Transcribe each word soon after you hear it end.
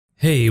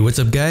Hey, what's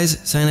up guys?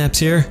 Psynaps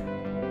here.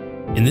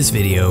 In this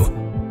video,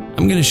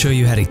 I'm going to show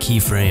you how to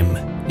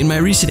keyframe. In my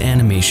recent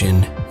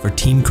animation for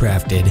Team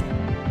Crafted,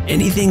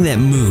 anything that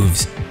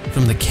moves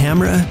from the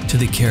camera to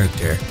the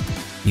character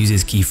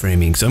uses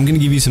keyframing. So I'm going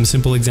to give you some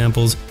simple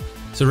examples.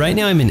 So right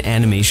now I'm in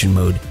animation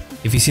mode.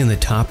 If you see on the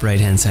top right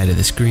hand side of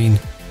the screen,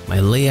 my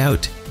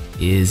layout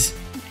is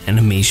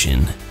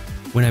animation.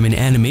 When I'm in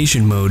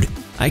animation mode,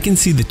 I can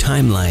see the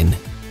timeline,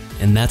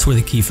 and that's where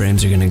the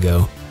keyframes are going to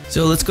go.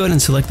 So let's go ahead and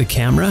select the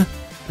camera.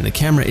 When the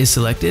camera is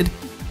selected,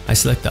 I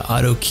select the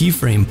auto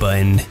keyframe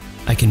button.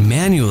 I can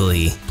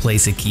manually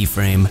place a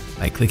keyframe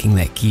by clicking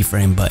that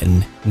keyframe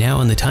button. Now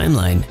on the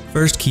timeline,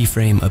 first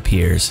keyframe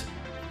appears.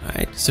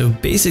 Alright, so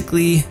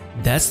basically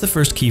that's the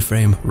first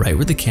keyframe right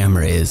where the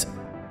camera is,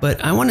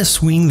 but I want to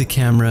swing the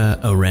camera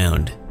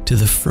around to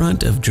the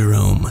front of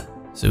Jerome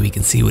so we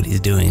can see what he's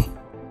doing.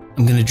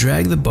 I'm going to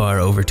drag the bar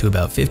over to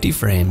about 50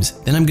 frames,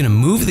 then I'm going to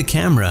move the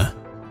camera,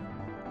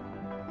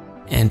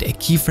 and a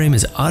keyframe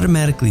is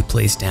automatically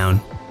placed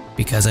down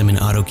because I'm in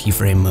auto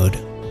keyframe mode.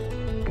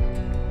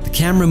 The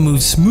camera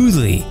moves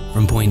smoothly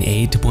from point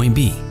A to point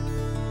B.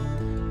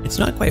 It's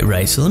not quite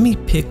right, so let me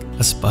pick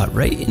a spot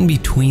right in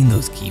between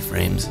those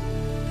keyframes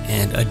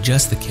and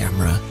adjust the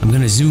camera. I'm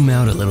going to zoom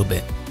out a little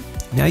bit.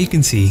 Now you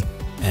can see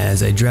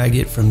as I drag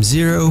it from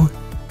 0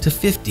 to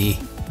 50,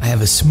 I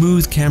have a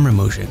smooth camera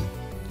motion.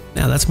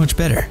 Now that's much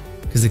better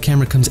because the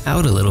camera comes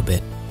out a little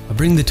bit. I'll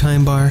bring the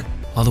time bar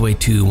all the way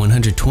to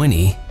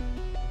 120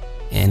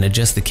 and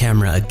adjust the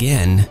camera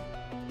again,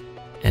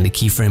 and a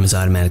keyframe is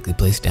automatically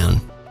placed down.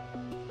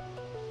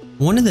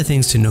 One of the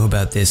things to know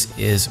about this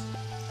is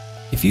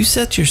if you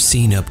set your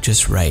scene up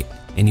just right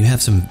and you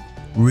have some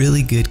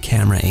really good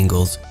camera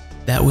angles,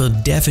 that will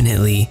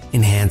definitely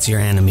enhance your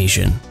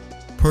animation.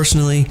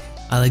 Personally,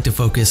 I like to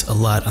focus a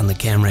lot on the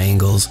camera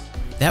angles.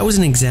 That was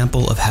an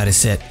example of how to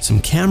set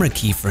some camera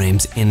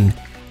keyframes in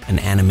an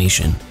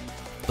animation.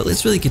 But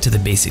let's really get to the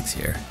basics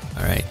here,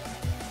 alright?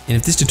 And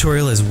if this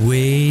tutorial is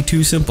way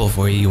too simple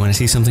for you, you want to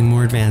see something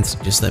more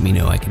advanced, just let me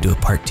know. I can do a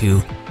part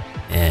 2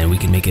 and we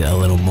can make it a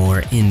little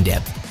more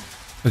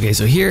in-depth. Okay,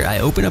 so here I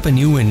open up a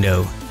new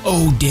window.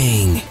 Oh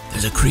dang,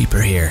 there's a creeper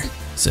here.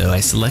 So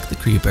I select the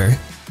creeper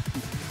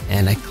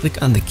and I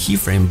click on the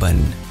keyframe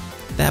button.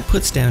 That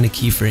puts down a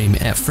keyframe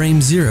at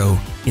frame 0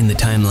 in the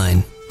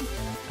timeline.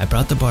 I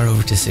brought the bar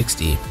over to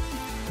 60.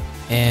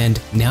 And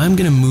now I'm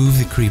gonna move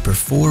the creeper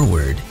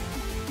forward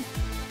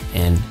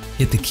and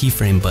hit the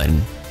keyframe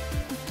button.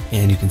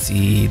 And you can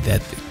see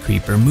that the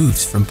creeper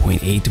moves from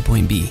point A to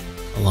point B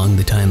along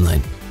the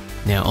timeline.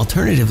 Now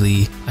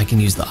alternatively, I can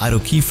use the auto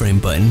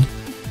keyframe button,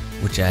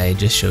 which I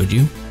just showed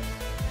you.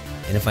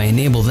 And if I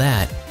enable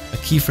that, a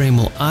keyframe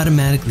will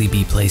automatically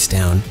be placed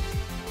down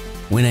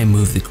when I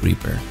move the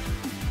creeper.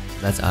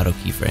 So that's auto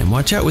keyframe.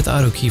 Watch out with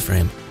auto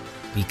keyframe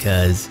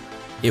because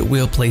it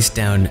will place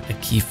down a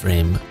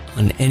keyframe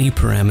on any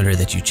parameter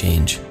that you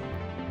change.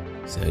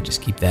 So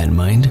just keep that in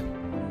mind.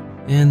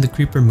 And the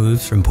creeper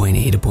moves from point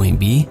A to point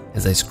B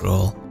as I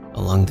scroll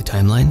along the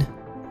timeline.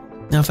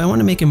 Now if I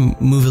want to make him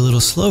move a little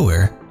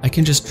slower, I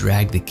can just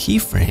drag the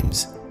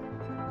keyframes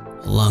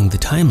along the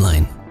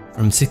timeline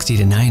from 60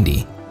 to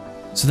 90.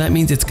 So that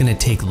means it's going to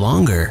take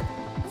longer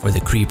for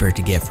the creeper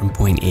to get from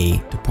point A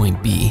to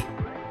point B.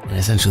 And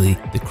essentially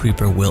the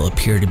creeper will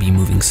appear to be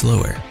moving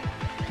slower.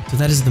 So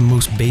that is the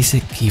most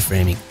basic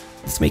keyframing.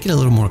 Let's make it a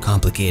little more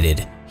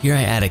complicated. Here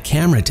I add a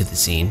camera to the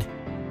scene.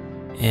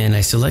 And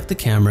I select the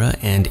camera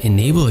and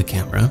enable the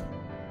camera,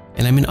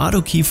 and I'm in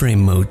auto keyframe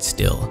mode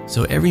still.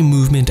 So every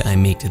movement I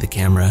make to the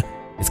camera,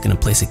 it's going to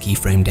place a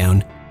keyframe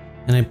down.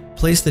 And I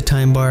place the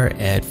time bar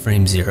at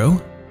frame 0,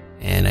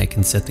 and I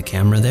can set the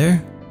camera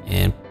there,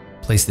 and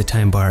place the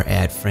time bar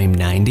at frame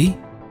 90,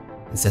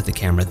 and set the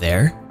camera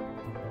there.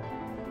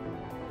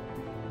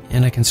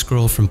 And I can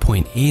scroll from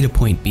point A to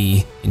point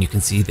B, and you can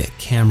see that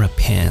camera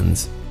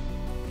pans.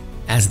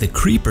 As the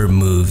creeper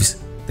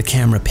moves, the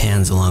camera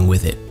pans along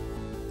with it.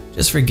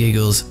 Just for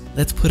giggles,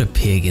 let's put a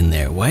pig in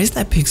there. Why is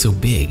that pig so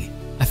big?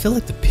 I feel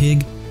like the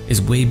pig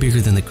is way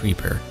bigger than the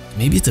creeper.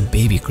 Maybe it's a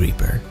baby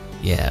creeper.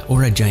 Yeah,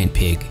 or a giant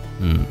pig.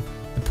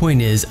 The point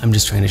is, I'm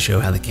just trying to show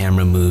how the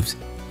camera moves.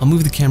 I'll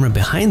move the camera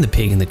behind the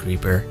pig and the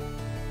creeper,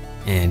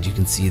 and you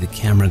can see the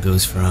camera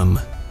goes from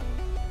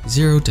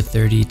 0 to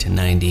 30 to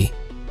 90.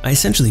 I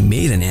essentially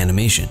made an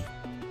animation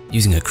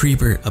using a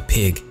creeper, a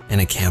pig, and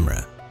a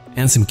camera,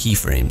 and some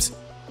keyframes.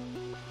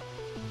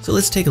 So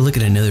let's take a look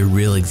at another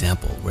real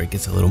example where it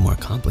gets a little more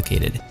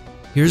complicated.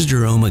 Here's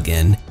Jerome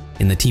again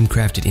in the Team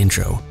Crafted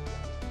intro.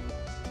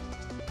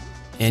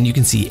 And you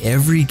can see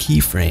every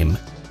keyframe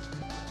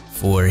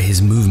for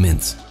his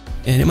movements.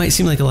 And it might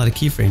seem like a lot of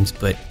keyframes,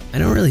 but I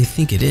don't really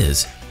think it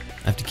is.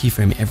 I have to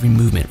keyframe every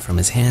movement from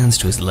his hands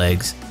to his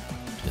legs,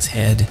 to his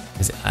head,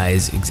 his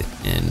eyes,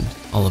 and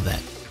all of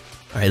that.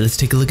 Alright, let's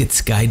take a look at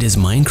Sky Does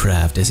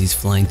Minecraft as he's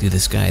flying through the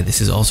sky.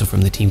 This is also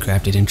from the Team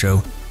Crafted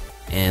intro.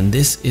 And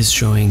this is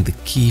showing the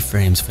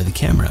keyframes for the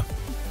camera.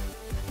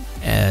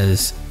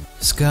 As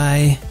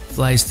Sky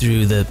flies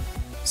through the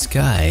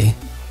sky,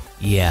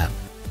 yeah,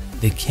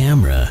 the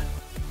camera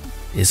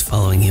is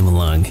following him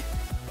along.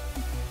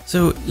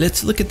 So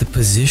let's look at the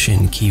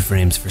position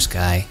keyframes for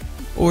Sky,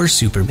 or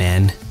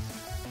Superman,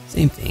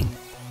 same thing.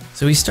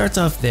 So he starts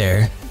off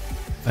there.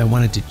 If I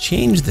wanted to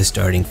change the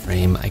starting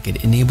frame, I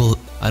could enable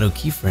auto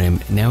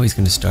keyframe, and now he's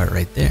going to start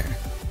right there.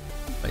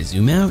 If I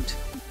zoom out,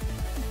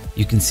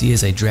 you can see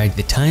as I drag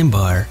the time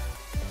bar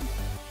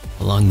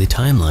along the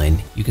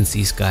timeline, you can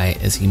see Sky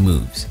as he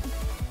moves.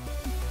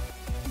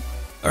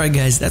 Alright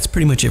guys, that's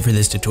pretty much it for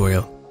this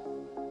tutorial.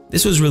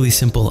 This was really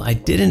simple. I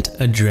didn't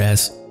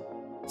address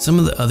some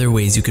of the other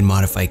ways you can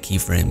modify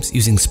keyframes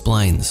using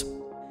splines.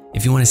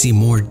 If you want to see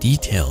more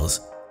details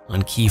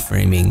on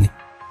keyframing,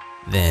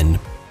 then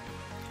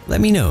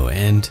let me know,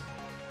 and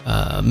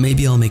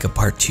maybe I'll make a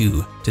part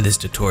 2 to this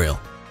tutorial.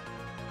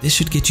 This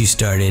should get you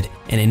started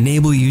and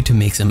enable you to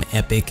make some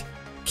epic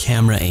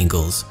camera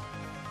angles.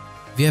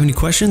 If you have any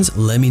questions,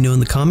 let me know in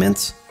the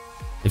comments.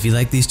 If you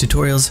like these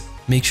tutorials,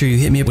 make sure you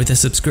hit me up with a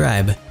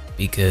subscribe,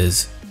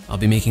 because I'll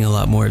be making a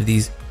lot more of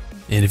these.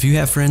 And if you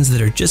have friends that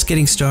are just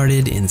getting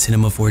started in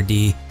Cinema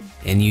 4D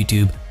and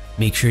YouTube,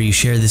 make sure you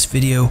share this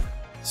video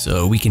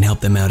so we can help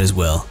them out as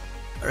well.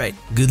 Alright,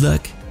 good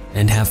luck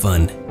and have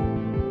fun.